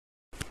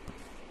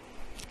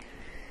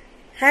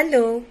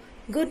Hello,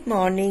 good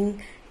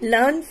morning.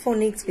 Learn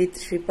phonics with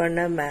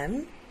Sriparna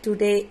ma'am.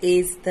 Today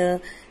is the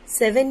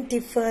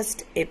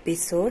 71st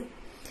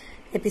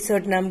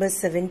episode number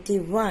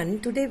 71.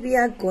 Today we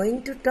are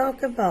going to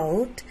talk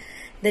about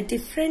the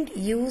different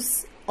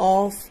use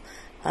of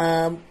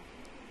a.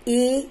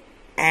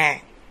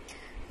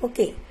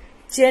 Okay,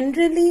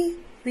 generally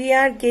we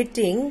are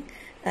getting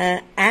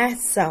a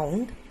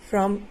sound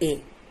from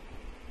a.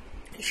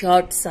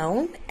 Short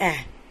sound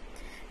a.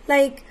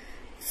 Like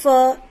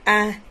for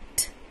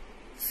at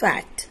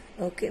fat.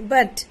 Okay,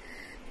 but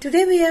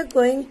today we are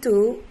going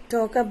to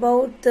talk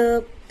about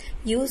the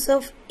use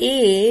of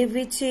a,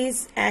 which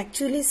is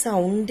actually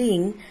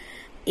sounding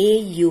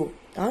au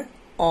or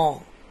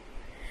o.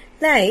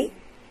 Like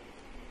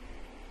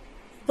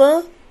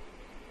b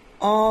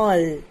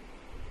all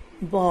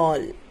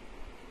ball,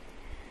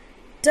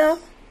 t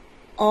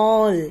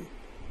all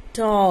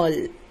tall,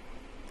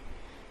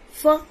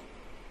 f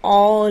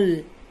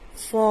all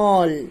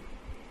fall,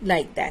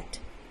 like that.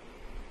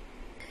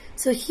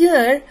 So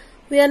here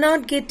we are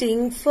not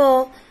getting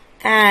for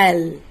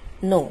al.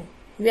 No,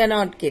 we are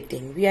not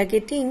getting. We are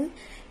getting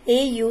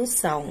au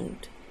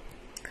sound.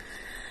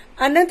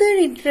 Another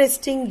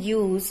interesting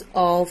use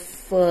of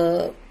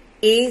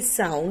a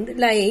sound,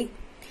 like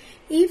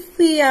if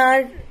we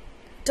are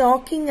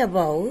talking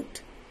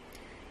about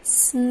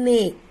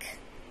snake,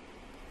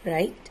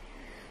 right?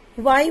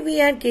 Why we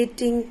are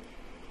getting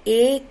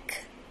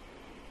ache?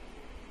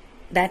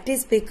 That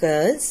is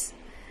because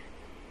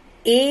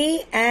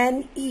A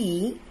and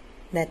E,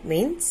 that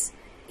means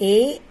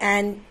A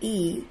and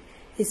E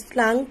is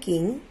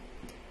flanking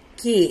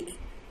K.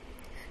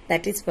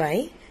 That is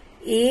why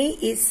A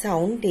is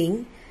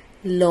sounding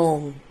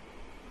long.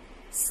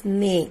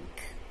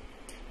 Snake,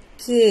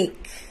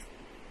 cake,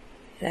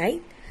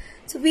 right?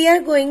 So we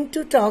are going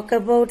to talk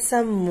about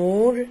some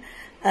more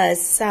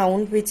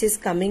sound which is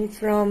coming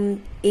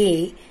from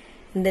A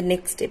in the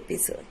next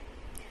episode.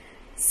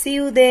 See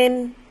you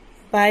then.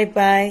 Bye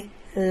bye.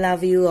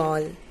 Love you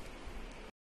all.